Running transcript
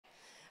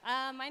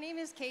My name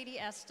is Katie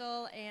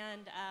Estel,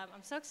 and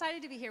I'm so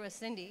excited to be here with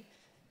Cindy.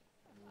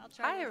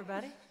 Hi,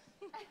 everybody.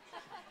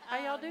 How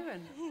y'all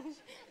doing?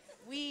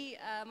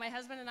 My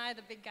husband and I,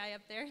 the big guy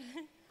up there,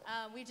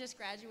 we just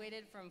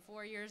graduated from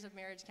 4 years of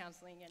marriage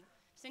counseling, and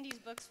Cindy's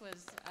books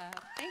was,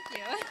 thank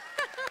you.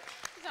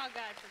 It's all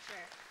God for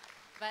sure.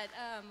 But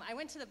I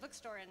went to the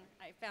bookstore and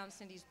I found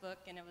Cindy's book,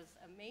 and it was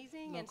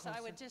amazing. And so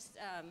I would just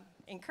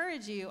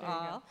encourage you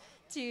all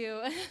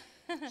to.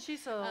 She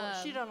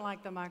don't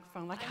like the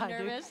microphone like I do.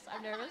 I'm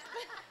nervous.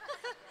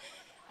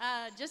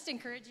 Just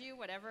encourage you,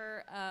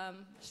 whatever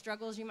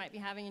struggles you might be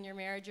having in your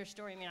marriage. Your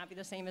story may not be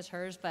the same as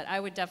hers, but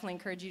I would definitely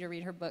encourage you to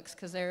read her books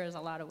because there is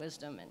a lot of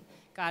wisdom, and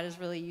God has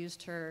really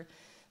used her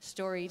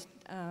story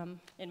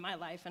in my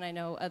life, and I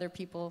know other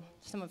people,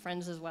 some of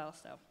friends as well.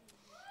 So,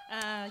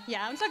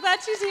 yeah, I'm so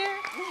glad she's here.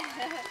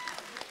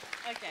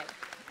 Okay.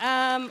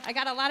 I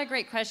got a lot of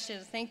great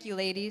questions. Thank you,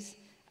 ladies.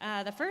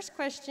 The first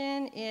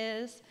question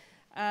is,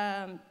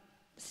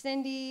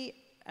 Cindy,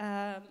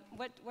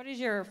 what is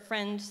your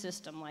friend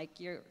system like?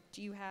 Do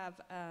you have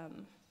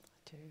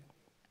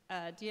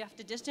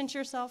to distance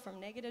yourself from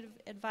negative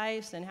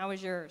advice, and how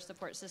is your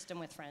support system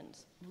with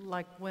friends?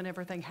 Like when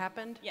everything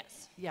happened?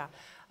 Yes. Yeah.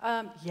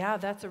 Yeah,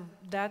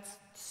 that's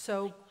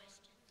so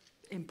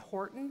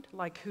important,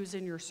 like who's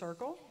in your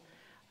circle.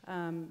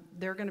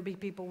 There are going to be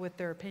people with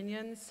their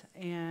opinions,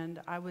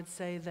 and I would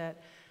say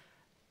that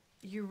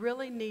you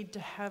really need to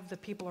have the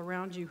people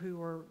around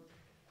you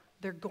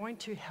they're going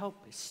to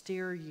help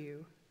steer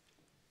you.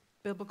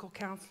 Biblical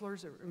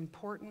counselors are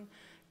important.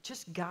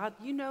 Just God,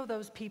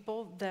 those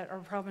people that are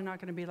probably not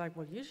going to be like,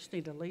 well, you just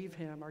need to leave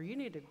him, or you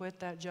need to quit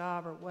that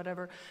job, or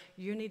whatever.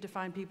 You need to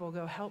find people who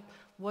go, help,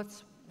 what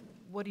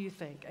do you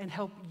think? And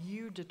help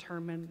you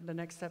determine the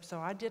next step.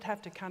 So I did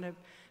have to kind of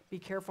be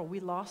careful.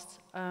 We lost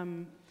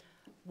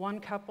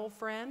one couple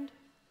friend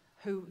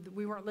who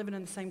we weren't living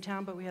in the same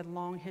town, but we had a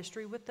long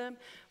history with them.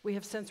 We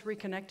have since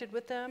reconnected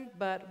with them,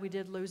 but we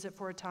did lose it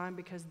for a time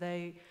because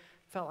they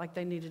felt like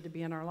they needed to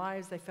be in our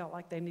lives. They felt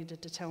like they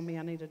needed to tell me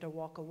I needed to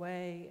walk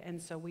away.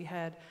 And so we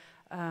had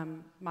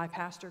my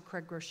pastor,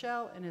 Craig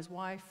Rochelle, and his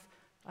wife,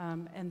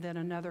 and then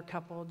another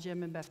couple,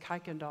 Jim and Beth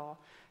Kuykendall,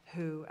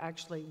 who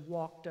actually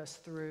walked us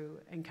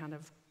through and kind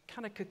of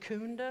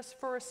cocooned us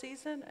for a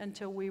season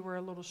until we were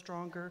a little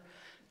stronger.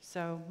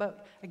 So,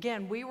 but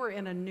again, we were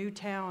in a new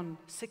town,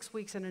 6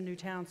 weeks in a new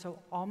town, so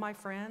all my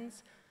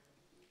friends,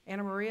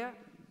 Anna Maria,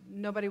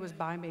 nobody was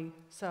by me,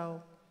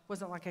 so it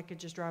wasn't like I could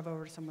just drive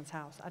over to someone's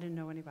house. I didn't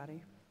know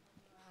anybody.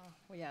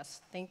 Well,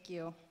 yes, thank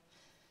you.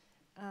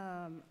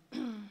 Let's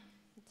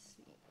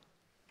see.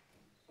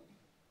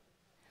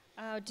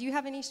 Do you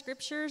have any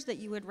scriptures that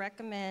you would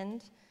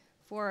recommend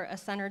for a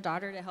son or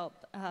daughter to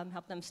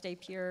help them stay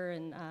pure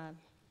and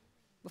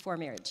before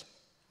marriage?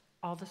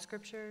 All the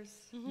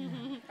scriptures?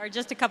 Or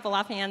just a couple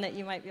offhand that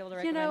you might be able to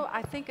recommend?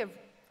 I think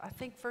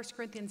 1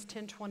 Corinthians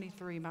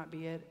 10:23 might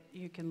be it.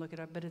 You can look it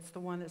up, but it's the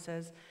one that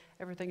says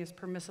everything is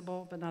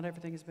permissible, but not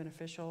everything is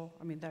beneficial.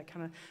 I mean, that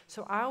kind of.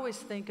 So I always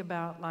think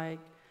about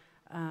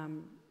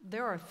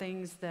there are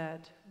things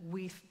that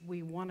we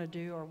want to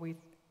do, or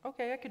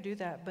okay, I could do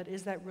that, but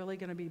is that really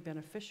going to be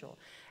beneficial?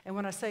 And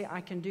when I say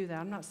I can do that,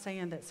 I'm not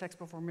saying that sex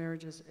before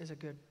marriage is a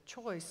good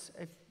choice.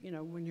 If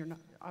when you're not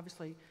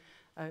obviously.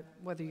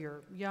 Whether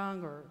you're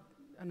young or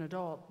an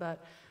adult,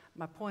 but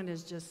my point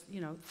is just,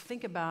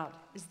 think about,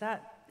 is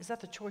that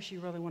the choice you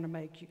really want to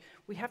make?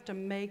 We have to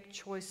make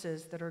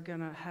choices that are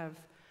going to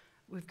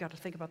we've got to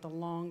think about the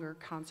longer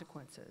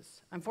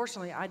consequences.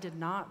 Unfortunately, I did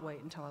not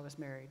wait until I was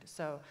married,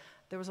 so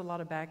there was a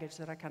lot of baggage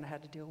that I kind of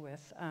had to deal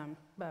with,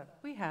 but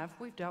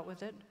we've dealt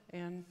with it,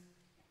 and,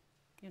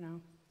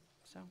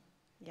 so.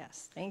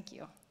 Yes, thank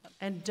you.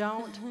 And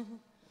don't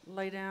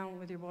lay down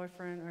with your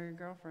boyfriend or your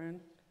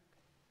girlfriend.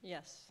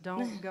 Yes.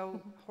 Don't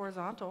go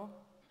horizontal.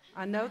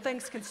 I know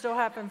things can still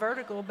happen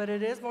vertical, but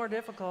it is more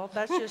difficult.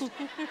 That's just.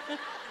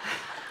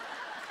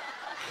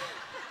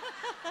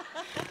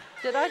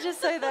 Did I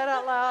just say that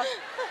out loud?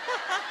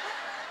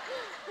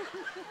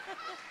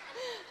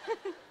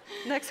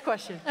 Next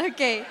question.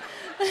 Okay.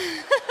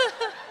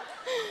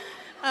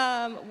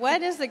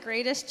 What is the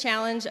greatest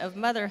challenge of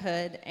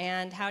motherhood,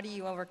 and how do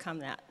you overcome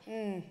that?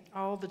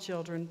 All the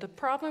children. The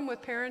problem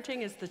with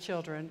parenting is the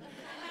children.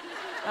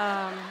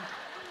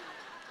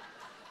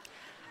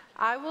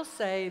 I will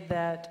say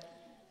that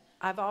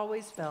I've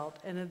always felt,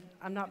 and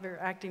I'm not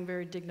acting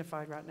very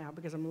dignified right now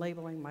because I'm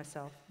labeling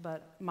myself,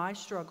 but my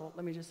struggle,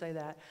 let me just say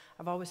that,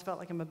 I've always felt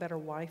like I'm a better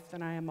wife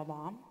than I am a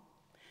mom.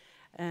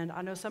 And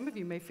I know some of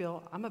you may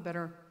feel I'm a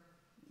better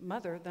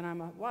mother than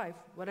I'm a wife,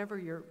 where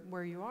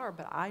you are,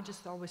 but I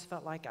just always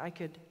felt like I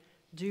could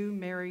do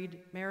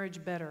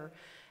marriage better.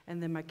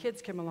 And then my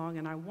kids came along,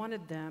 and I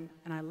wanted them,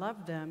 and I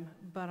loved them,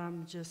 but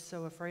I'm just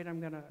so afraid I'm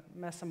going to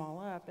mess them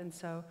all up. And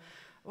so,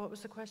 what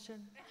was the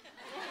question?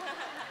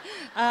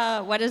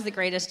 What is the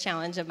greatest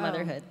challenge of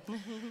motherhood?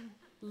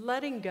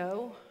 Letting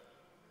go.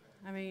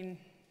 I mean,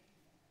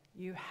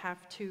 you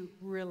have to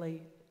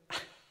really,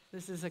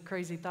 this is a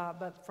crazy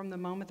thought, but from the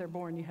moment they're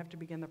born, you have to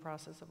begin the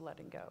process of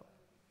letting go.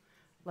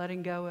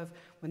 letting go of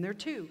when they're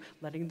 2,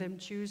 letting them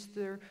choose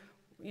their,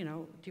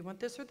 do you want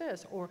this or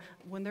this? Or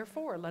when they're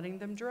 4, letting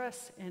them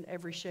dress in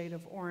every shade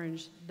of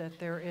orange that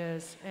there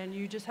is. And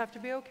you just have to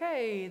be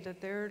okay that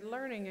they're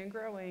learning and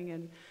growing.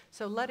 And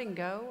so letting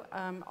go.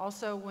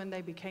 Also, when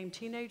they became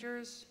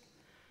teenagers,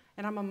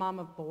 and I'm a mom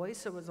of boys,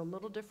 so it was a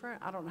little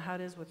different. I don't know how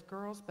it is with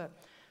girls, but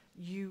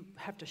you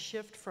have to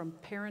shift from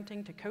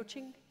parenting to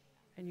coaching,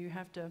 and you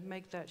have to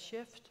make that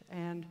shift,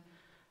 and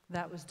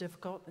that was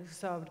difficult.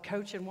 So I would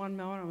coach in one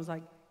moment, and I was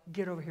like,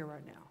 get over here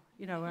right now.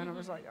 And I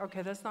was like,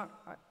 okay, that's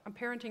not, I'm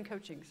parenting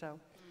coaching, so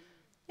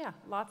yeah,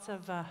 lots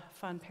of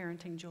fun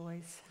parenting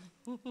joys.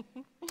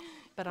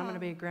 But I'm going to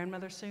be a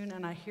grandmother soon,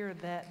 and I hear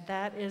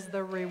that is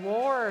the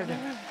reward.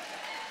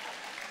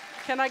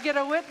 Can I get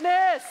a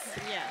witness?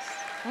 Yes.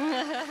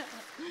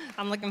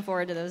 I'm looking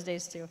forward to those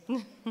days too.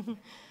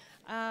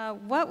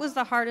 What was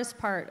the hardest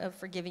part of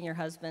forgiving your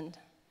husband?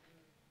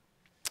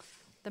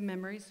 The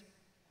memories,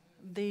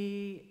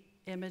 the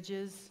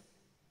images.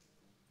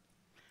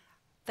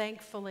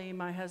 Thankfully,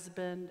 my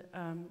husband,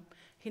 I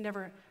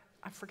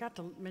forgot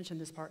to mention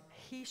this part,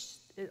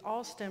 it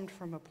all stemmed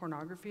from a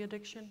pornography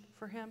addiction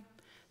for him.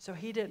 So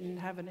he didn't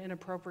have an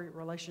inappropriate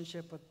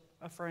relationship with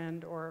a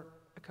friend or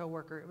a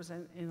coworker. It was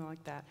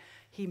like that.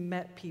 He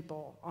met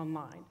people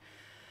online.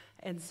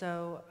 And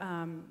so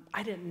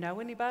I didn't know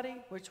anybody,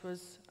 which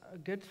was a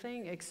good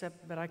thing,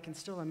 but I can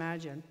still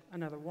imagine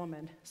another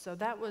woman. So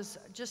that was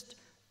just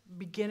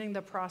beginning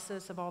the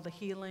process of all the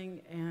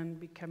healing and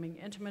becoming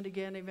intimate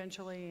again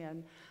eventually.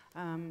 And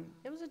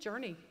it was a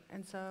journey.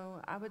 And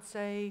so I would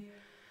say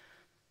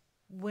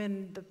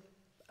when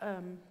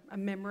a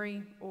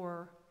memory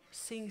or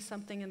seeing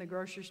something in the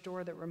grocery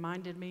store that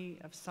reminded me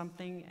of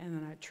something, and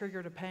then it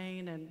triggered a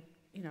pain, and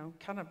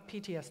kind of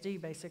PTSD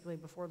basically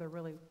before there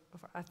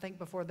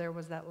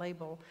was that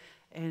label,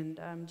 and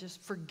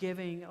just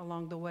forgiving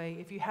along the way.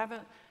 If you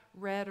haven't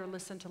read or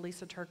listened to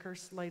Lisa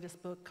Turker's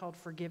latest book called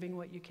Forgiving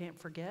What You Can't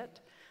Forget,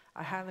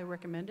 I highly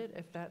recommend it.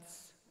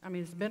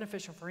 It's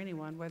beneficial for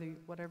anyone,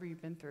 whatever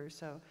you've been through.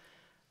 So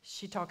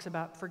she talks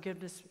about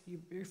forgiveness.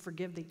 You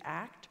forgive the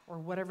act or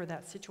whatever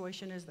that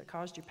situation is that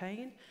caused you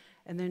pain,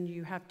 and then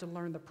you have to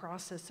learn the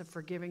process of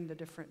forgiving the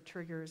different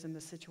triggers and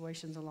the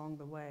situations along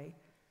the way.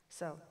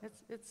 So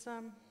it's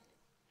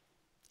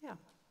yeah,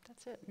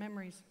 that's it.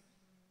 Memories.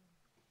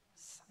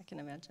 I can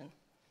imagine.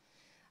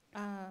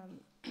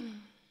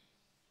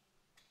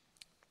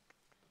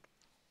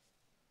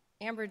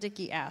 Amber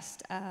Dickey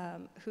asked,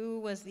 who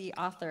was the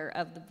author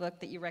of the book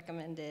that you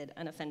recommended,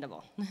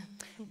 Unoffendable?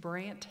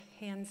 Brant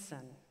Hansen.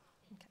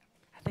 Okay.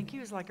 I think he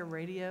was like a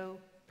radio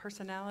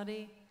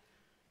personality.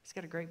 He's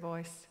got a great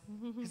voice,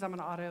 because I'm an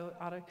auto.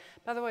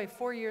 By the way,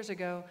 4 years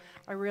ago,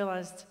 I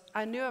realized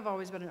I knew I've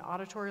always been an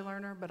auditory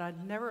learner, but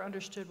I'd never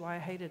understood why I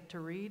hated to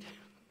read.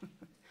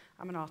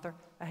 I'm an author.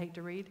 I hate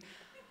to read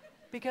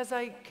because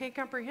I can't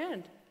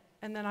comprehend.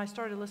 And then I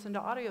started listening to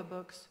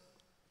audiobooks.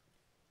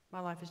 My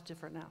life is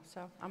different now.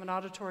 So I'm an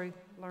auditory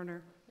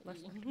learner.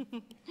 Listener.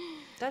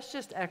 That's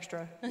just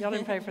extra. Y'all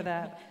didn't pay for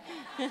that.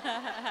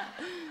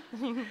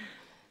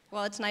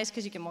 Well, it's nice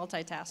because you can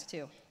multitask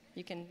too.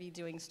 You can be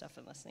doing stuff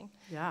and listening.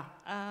 Yeah.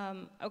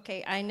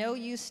 Okay, I know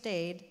you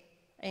stayed,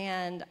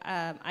 and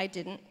I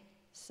didn't.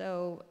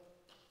 So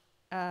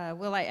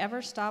will I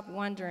ever stop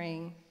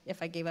wondering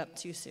if I gave up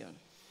too soon?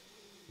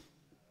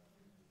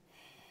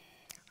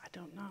 I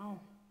don't know.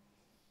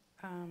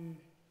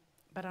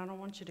 But I don't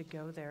want you to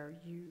go there.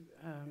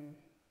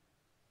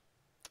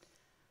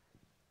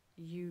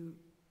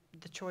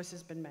 The choice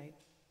has been made.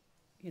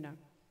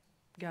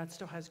 God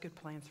still has good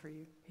plans for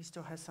you. He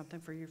still has something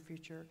for your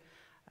future.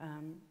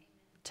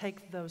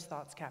 Take those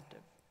thoughts captive.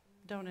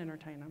 Don't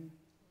entertain them.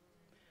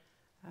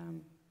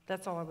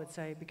 That's all I would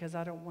say, because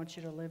I don't want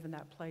you to live in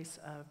that place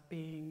of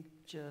being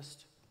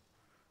just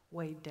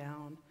weighed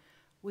down.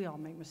 We all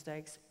make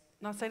mistakes.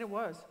 Not saying it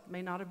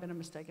may not have been a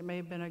mistake. It may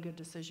have been a good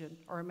decision,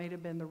 or it may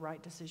have been the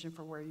right decision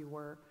for where you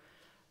were,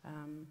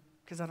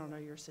 because I don't know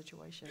your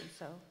situation.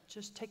 So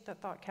just take that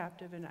thought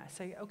captive and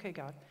say, okay,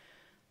 God,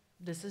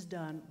 this is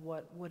done.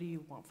 What do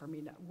you want from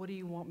me now? What do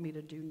you want me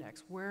to do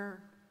next?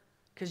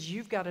 Because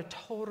you've got a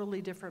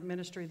totally different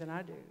ministry than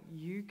I do.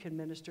 You can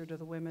minister to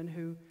the women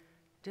who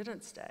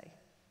didn't stay.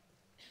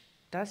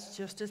 That's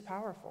just as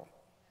powerful.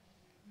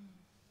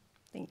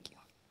 Thank you.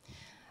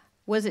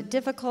 Was it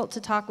difficult to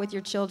talk with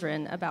your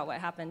children about what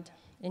happened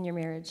in your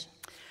marriage?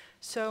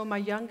 So my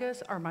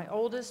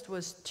oldest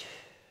was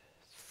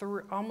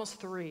almost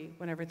 3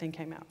 when everything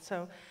came out.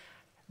 So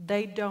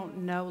they don't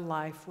know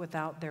life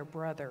without their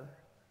brother,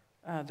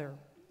 their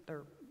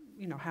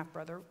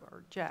half-brother,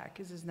 or Jack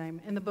is his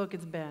name. In the book,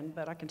 it's Ben,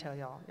 but I can tell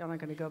y'all. Y'all not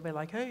going to go be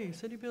like, hey,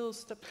 City Bill's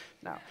stuff.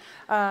 No.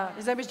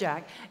 His name is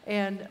Jack.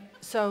 And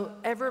so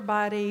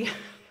everybody,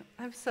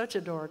 I'm such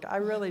a dork. I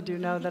really do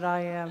know that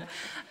I am.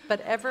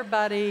 But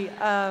everybody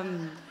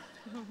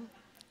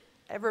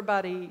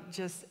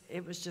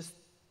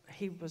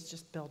he was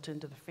just built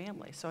into the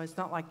family. So it's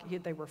not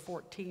like they were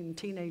 14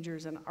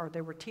 teenagers, or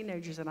they were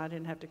teenagers and I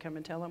didn't have to come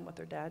and tell them what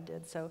their dad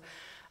did. So,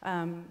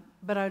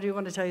 but I do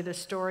want to tell you this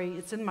story.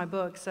 It's in my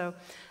book. So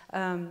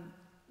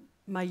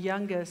my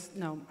youngest,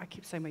 no, I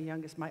keep saying my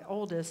youngest, my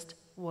oldest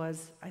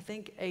was, I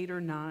think, 8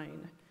 or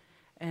 9.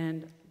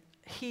 And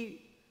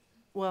he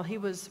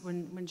was,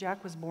 when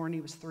Jack was born,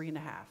 he was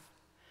 3.5.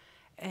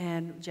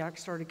 And Jack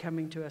started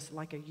coming to us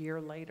like a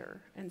year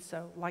later. And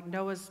so, like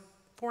Noah's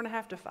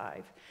 4.5 to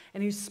 5.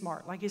 And he's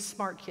smart, like he's a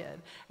smart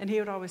kid. And he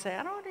would always say,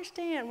 I don't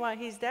understand why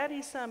he's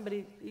daddy's son, but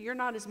you're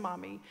not his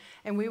mommy.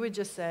 And we would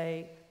just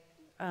say,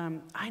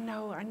 I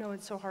know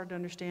it's so hard to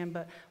understand,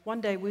 but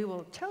one day we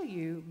will tell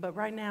you, but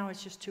right now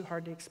it's just too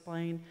hard to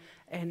explain,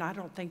 and I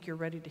don't think you're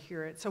ready to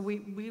hear it. So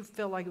we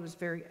feel like it was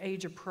very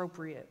age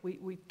appropriate.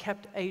 We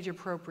kept age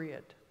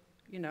appropriate,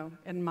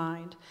 in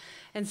mind.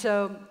 And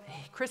so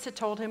Chris had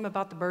told him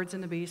about the birds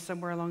and the bees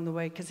somewhere along the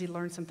way because he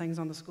learned some things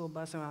on the school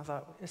bus, and I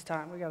thought, it's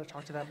time, we got to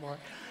talk to that boy.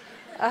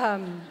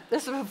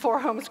 This was before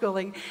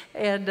homeschooling,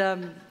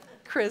 and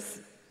Chris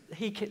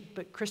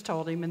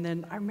told him, and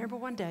then I remember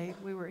one day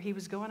he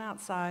was going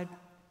outside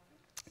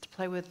to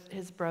play with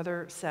his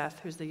brother Seth,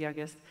 who's the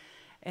youngest,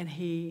 and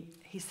he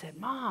said,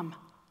 Mom,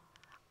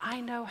 I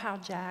know how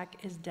Jack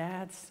is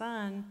Dad's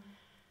son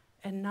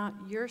and not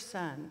your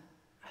son.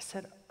 I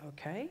said,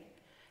 okay.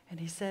 And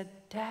he said,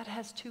 Dad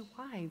has 2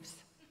 wives.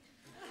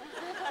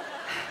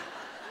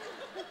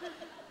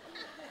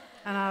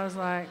 And I was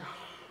like,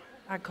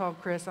 I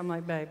called Chris. I'm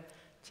like, babe,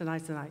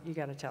 tonight's the night. You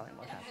got to tell him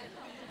what happened.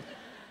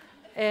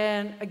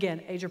 And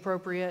again, age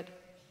appropriate,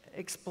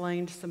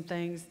 explained some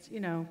things.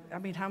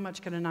 How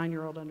much can a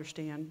 9-year-old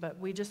understand? But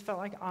we just felt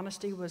like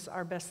honesty was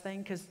our best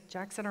thing because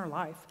Jack's in our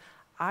life.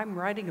 I'm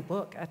writing a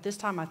book. At this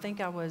time, I think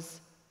I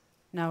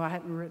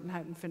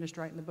hadn't finished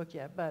writing the book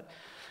yet. But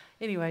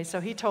anyway,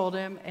 so he told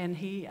him, and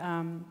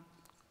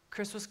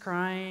Chris was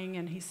crying,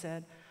 and he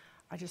said,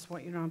 I just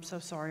want you to know I'm so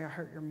sorry I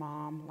hurt your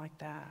mom like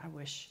that. I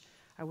wish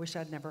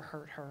I'd never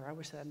hurt her. I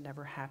wish that had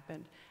never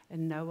happened.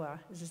 And Noah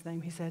is his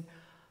name. He said,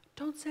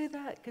 don't say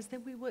that, because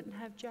then we wouldn't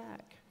have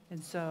Jack.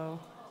 And so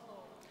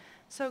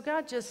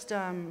God just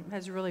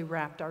has really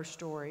wrapped our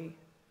story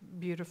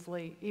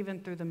beautifully, even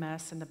through the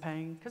mess and the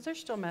pain, because there's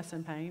still mess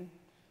and pain.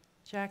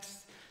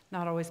 Jack's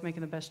not always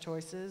making the best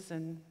choices,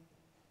 and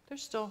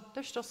there's still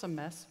some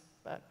mess,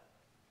 but.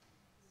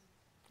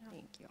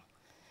 Thank you.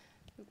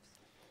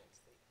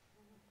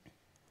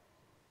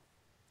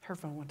 Her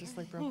phone went to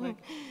sleep real quick.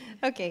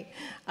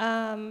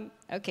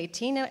 Okay,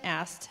 Tina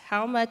asked,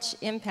 how much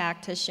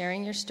impact has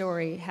sharing your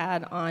story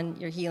had on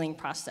your healing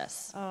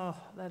process? Oh,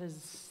 that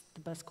is the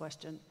best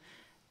question.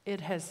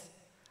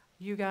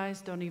 You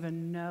guys don't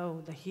even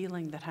know the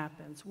healing that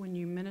happens when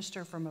you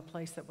minister from a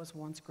place that was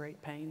once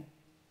great pain.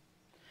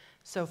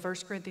 So 1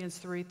 Corinthians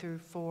 3 through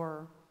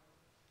 4,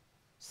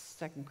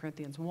 2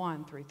 Corinthians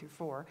 1, 3 through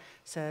 4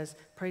 says,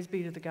 praise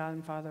be to the God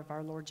and Father of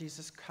our Lord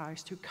Jesus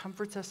Christ, who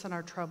comforts us in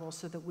our troubles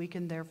so that we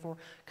can therefore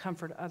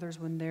comfort others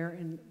when they're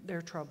in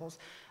their troubles.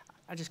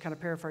 I just kind of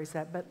paraphrase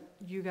that, but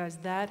you guys,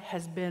 that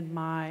has been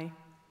my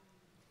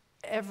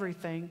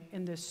everything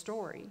in this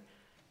story,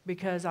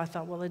 because I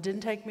thought, well, it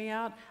didn't take me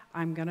out,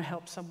 I'm going to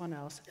help someone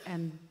else.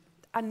 And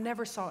I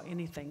never saw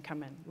anything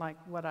come in like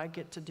what I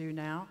get to do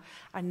now.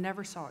 I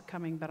never saw it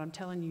coming, but I'm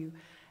telling you,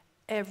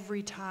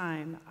 every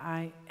time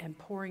I am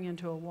pouring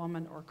into a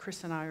woman, or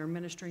Chris and I are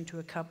ministering to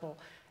a couple,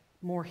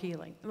 more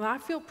healing. And I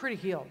feel pretty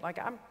healed. Like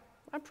I'm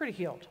pretty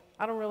healed.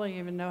 I don't really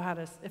even know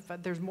if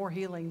there's more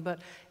healing, but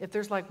if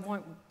there's like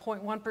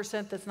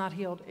 0.1% that's not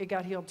healed, it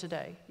got healed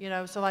today.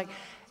 So like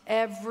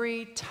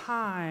every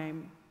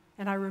time,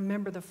 and I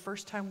remember the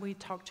first time we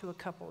talked to a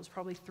couple, it was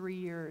probably 3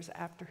 years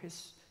after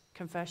his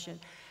confession,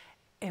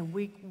 and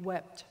we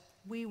wept.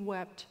 We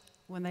wept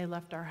when they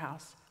left our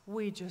house.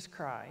 We just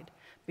cried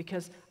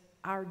because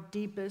our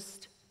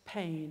deepest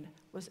pain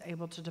was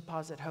able to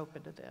deposit hope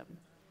into them.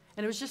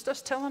 And it was just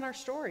us telling our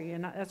story,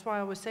 and that's why I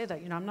always say that.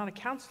 I'm not a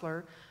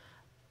counselor.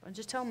 I'm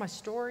just telling my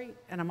story,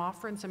 and I'm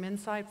offering some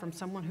insight from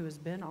someone who has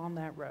been on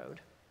that road.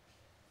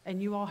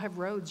 And you all have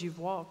roads you've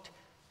walked,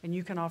 and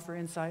you can offer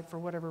insight for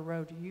whatever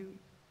road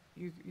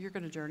you're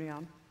going to journey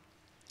on.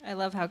 I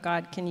love how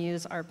God can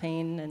use our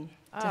pain and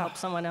to help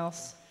someone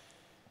else.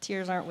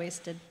 Tears aren't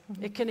wasted.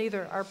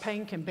 Our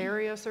pain can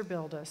bury us or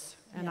build us.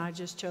 And I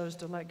just chose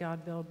to let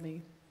God build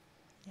me.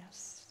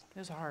 Yes. It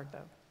was hard, though.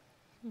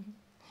 Mm-hmm.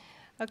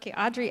 Okay,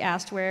 Audrey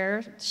asked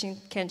where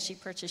can she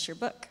purchase your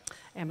book?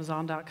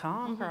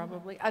 Amazon.com,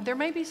 probably. There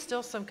may be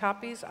still some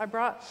copies. I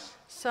brought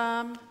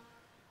some.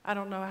 I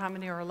don't know how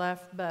many are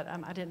left, but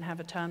I didn't have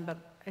a ton. But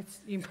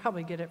you can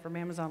probably get it from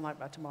Amazon like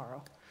by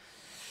tomorrow.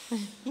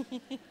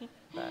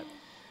 But.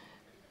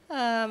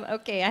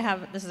 Okay,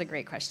 this is a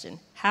great question.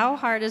 How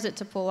hard is it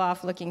to pull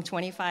off looking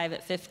 25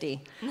 at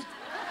 50?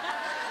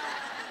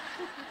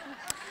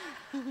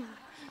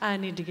 I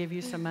need to give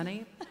you some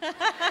money.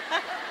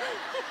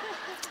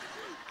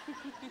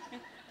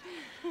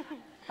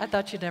 I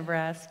thought you'd never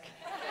ask.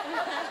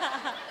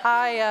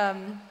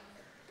 I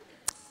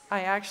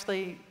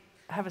actually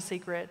have a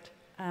secret.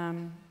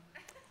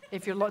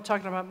 If you're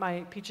talking about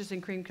my peaches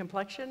and cream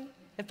complexion,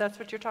 if that's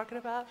what you're talking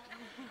about,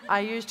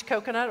 I used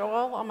coconut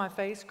oil on my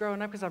face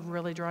growing up because I have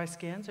really dry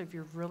skin. So if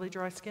you have really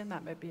dry skin,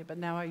 that might be it. But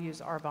now I use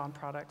Arbonne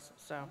products.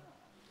 So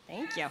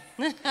Thank you.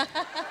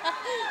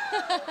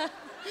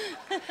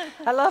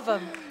 I love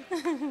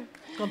them.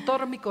 Con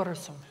todo mi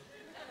corazón.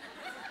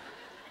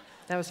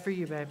 That was for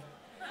you, babe.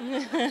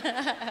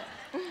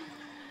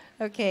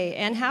 Okay,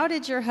 and how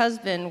did your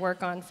husband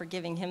work on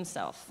forgiving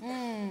himself?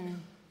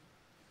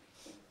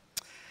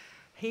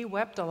 He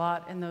wept a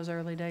lot in those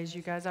early days,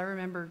 you guys. I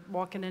remember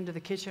walking into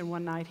the kitchen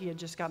one night. He had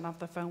just gotten off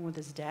the phone with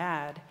his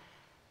dad,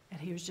 and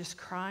he was just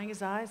crying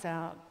his eyes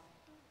out,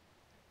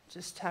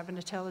 just having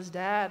to tell his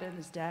dad. And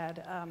his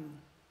dad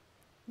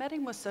met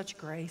him with such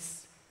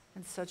grace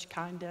and such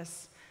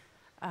kindness.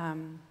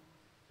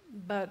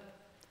 But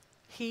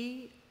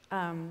he,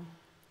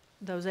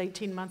 those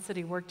 18 months that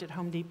he worked at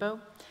Home Depot,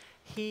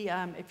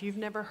 if you've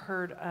never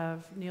heard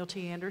of Neil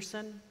T.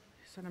 Anderson,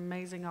 he's an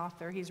amazing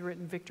author. He's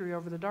written Victory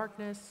Over the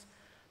Darkness,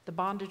 The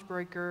Bondage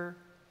Breaker,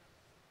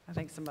 I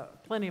think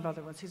plenty of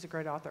other ones. He's a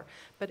great author.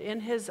 But in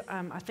his,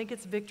 I think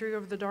it's Victory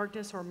Over the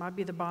Darkness, or it might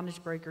be The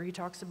Bondage Breaker, he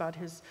talks about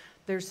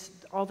there's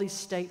all these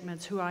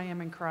statements, who I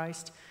am in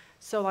Christ.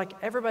 So like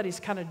everybody's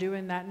kind of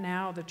doing that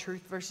now, the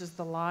truth versus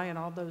the lie and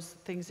all those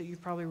things that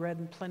you've probably read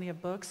in plenty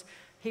of books.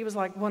 He was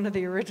like one of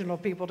the original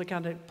people to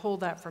kind of pull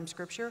that from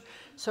Scripture.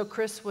 So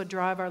Chris would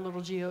drive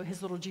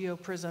his little Geo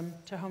Prism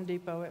to Home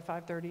Depot at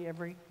 5:30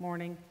 every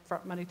morning,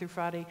 Monday through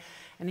Friday,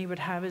 and he would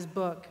have his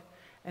book,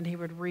 and he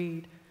would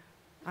read,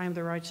 I am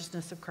the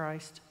righteousness of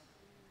Christ.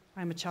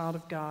 I am a child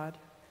of God.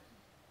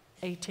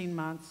 18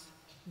 months,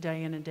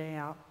 day in and day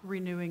out,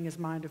 renewing his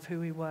mind of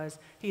who he was.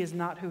 He is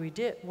not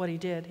what he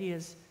did. He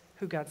is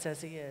who God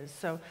says he is.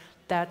 So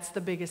that's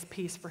the biggest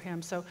piece for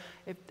him. So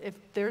if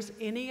there's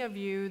any of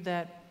you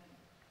that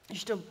you're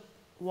still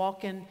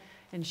walking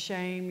in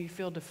shame, you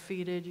feel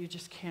defeated, you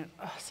just can't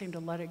seem to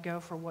let it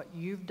go for what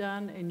you've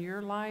done in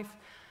your life,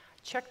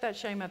 check that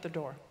shame at the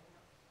door.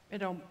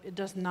 It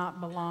does not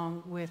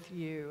belong with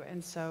you.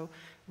 And so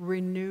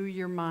renew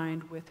your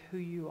mind with who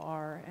you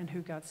are and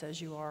who God says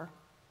you are,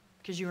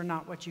 because you are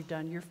not what you've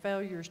done. Your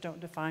failures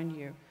don't define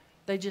you.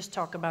 They just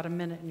talk about a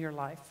minute in your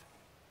life.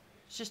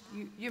 It's just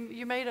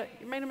you made a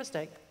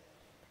mistake.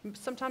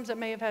 Sometimes it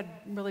may have had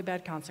really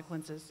bad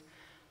consequences,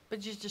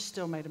 but you just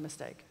still made a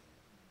mistake.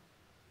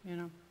 You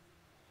know?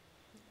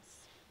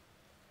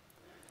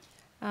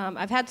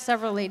 I've had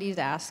several ladies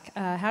ask,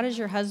 how does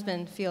your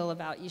husband feel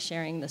about you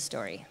sharing the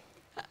story?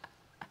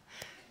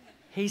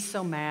 He's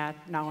so mad.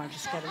 No, I'm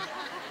just kidding.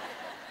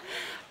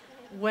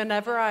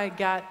 Whenever I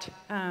got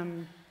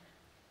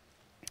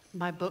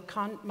my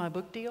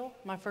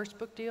first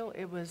book deal,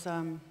 it was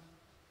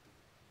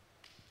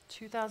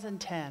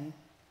 2010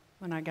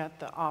 when I got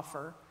the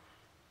offer,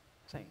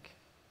 I think,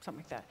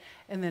 something like that.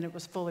 And then it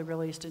was fully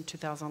released in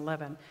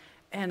 2011.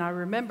 And I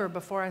remember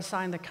before I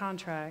signed the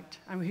contract,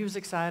 he was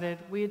excited.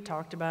 We had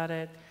talked about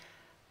it.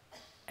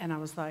 And I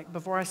was like,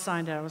 before I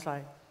signed it, I was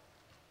like,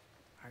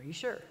 are you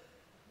sure?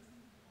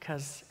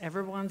 Because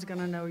everyone's going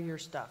to know your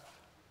stuff.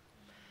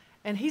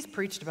 And he's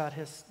preached about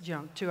his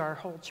junk to our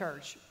whole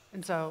church.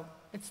 And so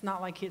it's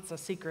not like it's a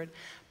secret.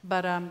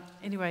 But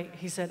anyway,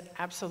 he said,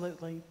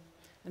 absolutely.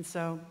 And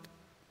so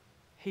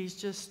he's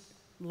just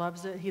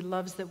loves it. He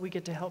loves that we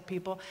get to help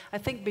people. I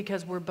think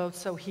because we're both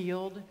so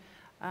healed,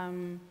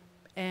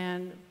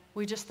 and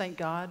we just thank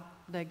God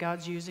that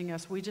God's using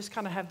us. We just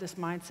kind of have this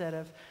mindset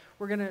of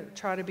we're going to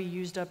try to be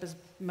used up as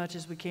much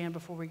as we can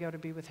before we go to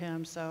be with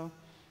him. So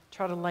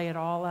try to lay it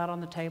all out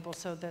on the table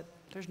so that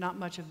there's not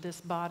much of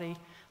this body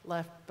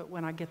left. But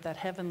when I get that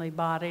heavenly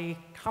body,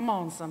 come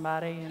on,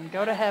 somebody, and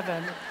go to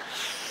heaven.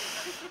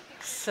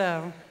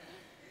 So,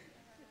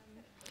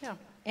 yeah.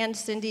 And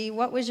Cindy,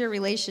 what was your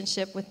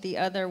relationship with the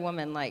other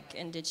woman like,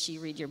 and did she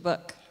read your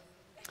book?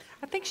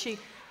 I think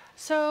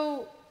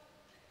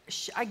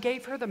I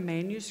gave her the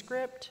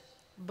manuscript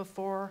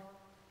before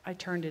I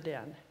turned it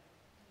in.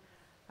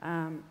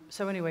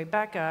 So anyway,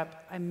 back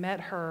up, I met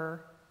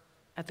her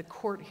at the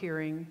court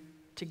hearing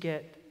to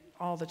get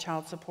all the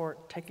child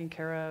support taken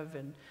care of,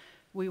 and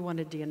we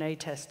wanted DNA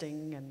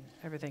testing and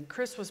everything.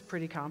 Chris was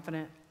pretty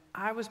confident.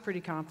 I was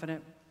pretty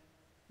confident,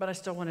 but I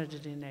still wanted a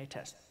DNA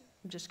test.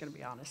 I'm just going to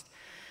be honest.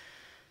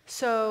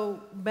 So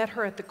met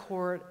her at the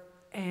court,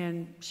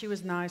 and she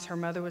was nice. Her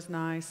mother was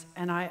nice.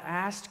 And I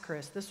asked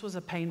Chris, this was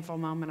a painful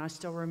moment. I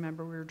still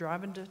remember we were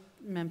driving to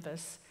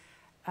Memphis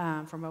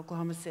from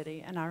Oklahoma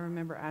City, and I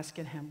remember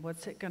asking him,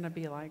 what's it going to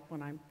be like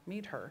when I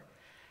meet her?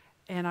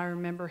 And I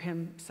remember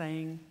him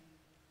saying,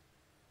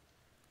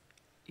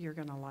 you're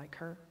going to like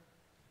her.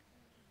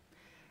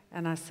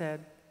 And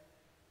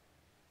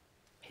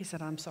he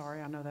said, I'm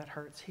sorry, I know that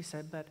hurts. He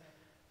said, but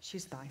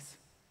she's nice.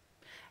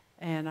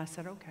 And I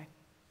said, okay.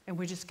 And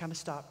we just kind of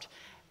stopped.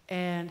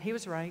 And he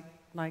was right.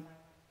 Like,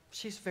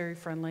 she's very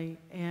friendly.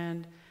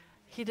 And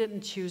he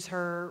didn't choose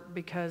her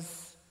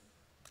because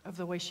of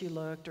the way she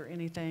looked or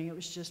anything. It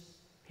was just,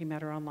 he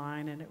met her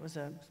online, and it was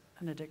an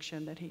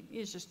addiction that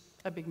he's just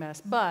a big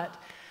mess.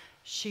 But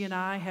she and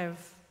I have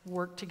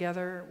worked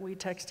together. We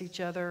text each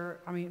other.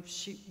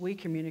 We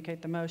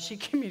communicate the most. She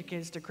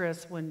communicates to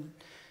Chris when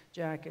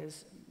Jack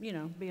is,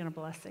 being a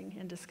blessing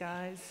in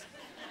disguise.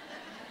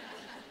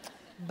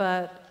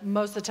 But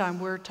most of the time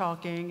we're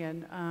talking,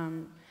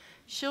 and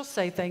she'll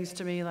say things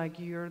to me like,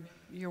 you're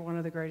one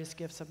of the greatest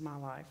gifts of my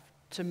life,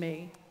 to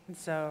me. And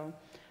so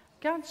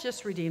God's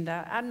just redeemed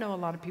that. I know a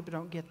lot of people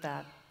don't get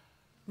that.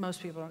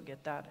 Most people don't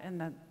get that.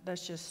 And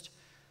that's just,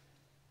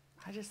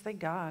 I just thank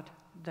God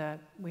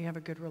that we have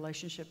a good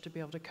relationship to be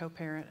able to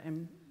co-parent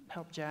and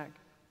help Jack.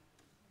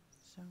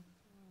 So,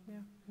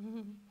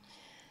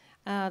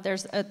 yeah.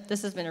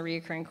 This has been a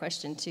reoccurring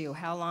question, too.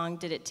 How long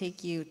did it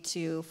take you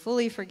to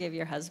fully forgive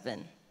your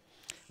husband?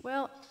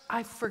 Well,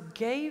 I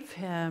forgave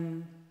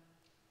him.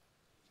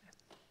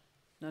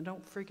 Now,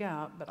 don't freak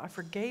out, but I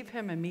forgave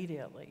him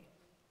immediately.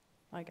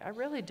 Like, I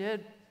really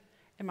did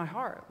in my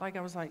heart. Like,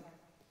 I was like,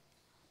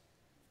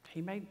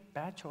 he made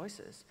bad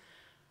choices.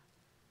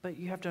 But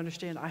you have to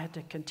understand, I had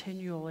to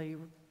continually,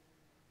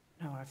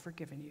 no, I've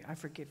forgiven you. I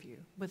forgive you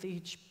with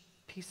each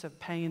piece of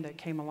pain that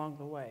came along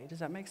the way. Does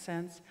that make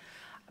sense?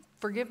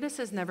 Forgiveness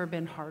has never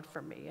been hard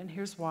for me, and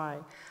here's why.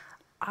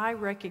 I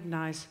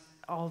recognize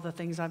all the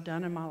things I've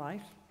done in my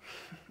life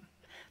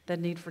that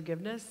need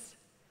forgiveness,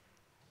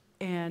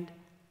 and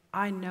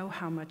I know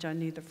how much I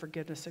need the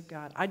forgiveness of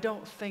God. I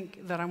don't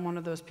think that I'm one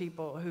of those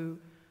people who,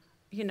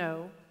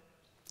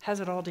 has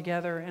it all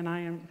together and I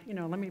am,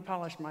 let me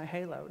polish my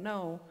halo.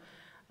 No,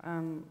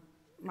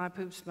 my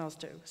poop smells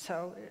too.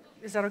 So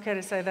is that okay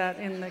to say that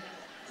in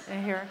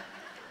here?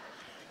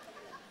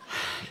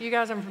 You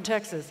guys, I'm from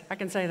Texas. I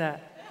can say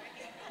that.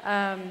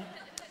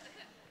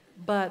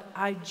 But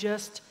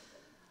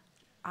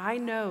I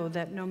know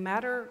that no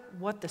matter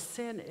what the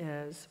sin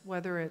is,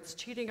 whether it's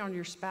cheating on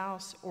your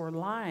spouse or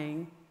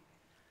lying,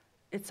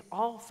 it's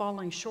all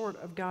falling short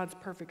of God's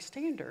perfect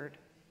standard.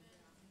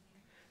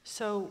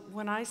 So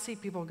when I see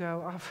people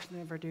go, I would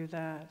never do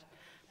that,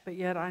 but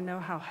yet I know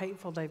how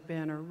hateful they've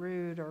been or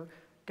rude or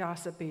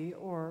gossipy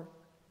or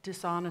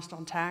dishonest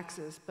on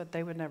taxes, but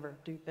they would never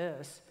do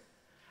this.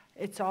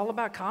 It's all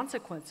about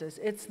consequences.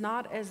 It's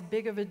not as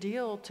big of a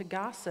deal to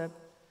gossip.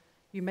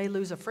 You may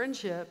lose a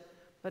friendship,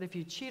 but if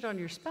you cheat on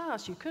your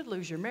spouse, you could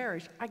lose your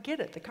marriage. I get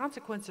it. The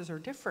consequences are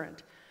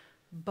different,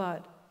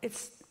 but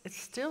it's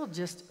still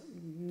just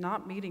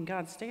not meeting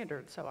God's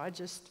standards. So I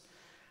just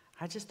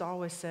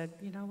always said,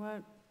 you know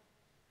what?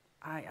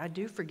 I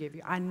do forgive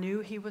you. I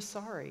knew he was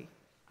sorry.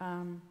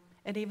 And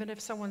even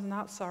if someone's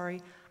not sorry,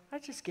 I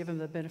just give them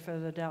the benefit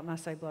of the doubt and I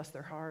say, bless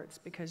their hearts,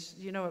 because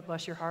you know what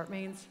bless your heart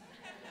means?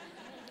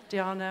 Do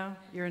y'all know?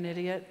 You're an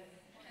idiot.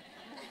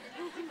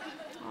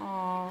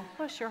 Oh,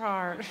 bless your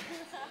heart.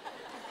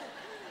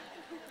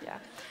 Yeah.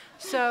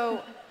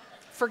 So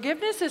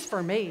forgiveness is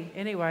for me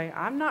anyway.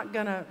 I'm not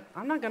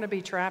gonna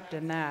be trapped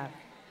in that.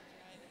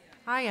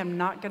 I am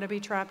not gonna be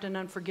trapped in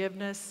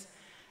unforgiveness.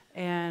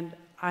 And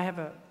I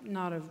have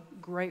not a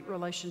great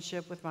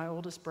relationship with my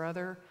oldest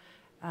brother.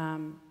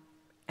 And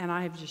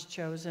I have just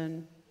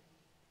chosen,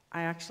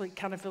 I actually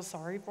kind of feel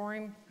sorry for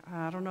him.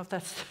 I don't know if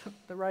that's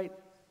the right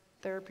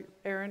therapy.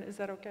 Aaron, is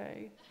that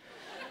okay?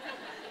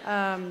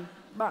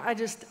 But I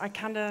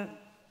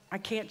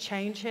can't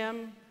change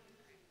him.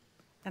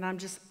 And I'm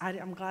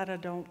glad I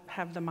don't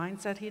have the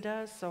mindset he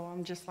does. So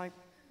I'm just like,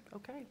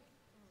 okay.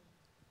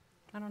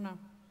 I don't know.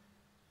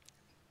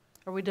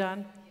 Are we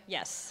done?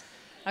 Yes.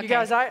 Okay. You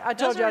guys, I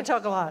told you I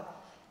talk a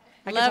lot.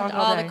 I can Loved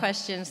talk all day. the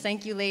questions.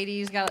 Thank you,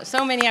 ladies. Got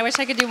so many. I wish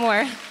I could do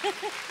more.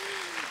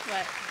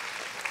 But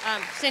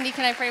Cindy,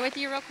 can I pray with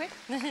you real quick?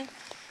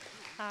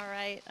 All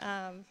right.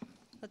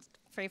 Let's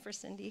pray for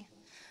Cindy.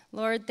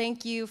 Lord,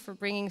 thank you for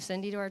bringing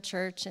Cindy to our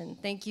church,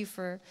 and thank you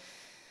for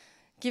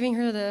giving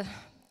her the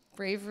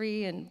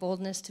bravery and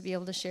boldness to be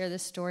able to share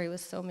this story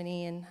with so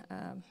many and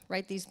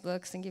write these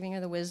books, and giving her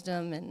the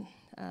wisdom and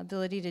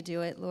ability to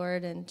do it,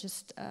 Lord. And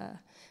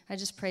I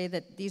just pray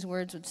that these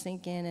words would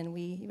sink in and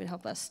you would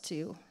help us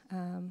to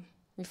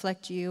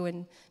reflect you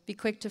and be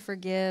quick to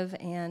forgive,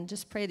 and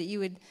just pray that you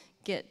would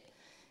get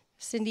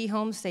Cindy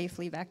home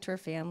safely back to her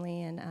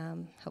family and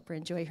help her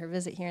enjoy her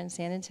visit here in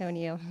San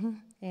Antonio.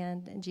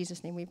 And in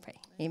Jesus' name we pray.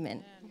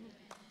 Amen.